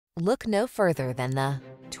Look no further than the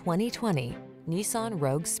 2020 Nissan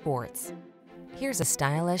Rogue Sports. Here's a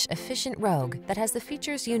stylish, efficient Rogue that has the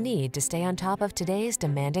features you need to stay on top of today's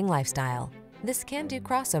demanding lifestyle. This can-do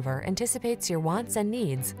crossover anticipates your wants and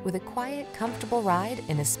needs with a quiet, comfortable ride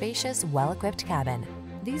in a spacious, well-equipped cabin.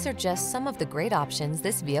 These are just some of the great options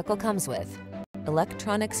this vehicle comes with: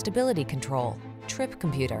 electronic stability control, trip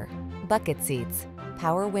computer, bucket seats,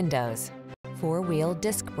 power windows, four-wheel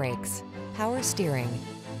disc brakes, power steering.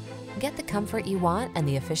 Get the comfort you want and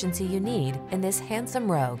the efficiency you need in this handsome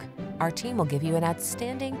Rogue. Our team will give you an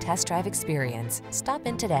outstanding test drive experience. Stop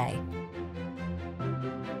in today.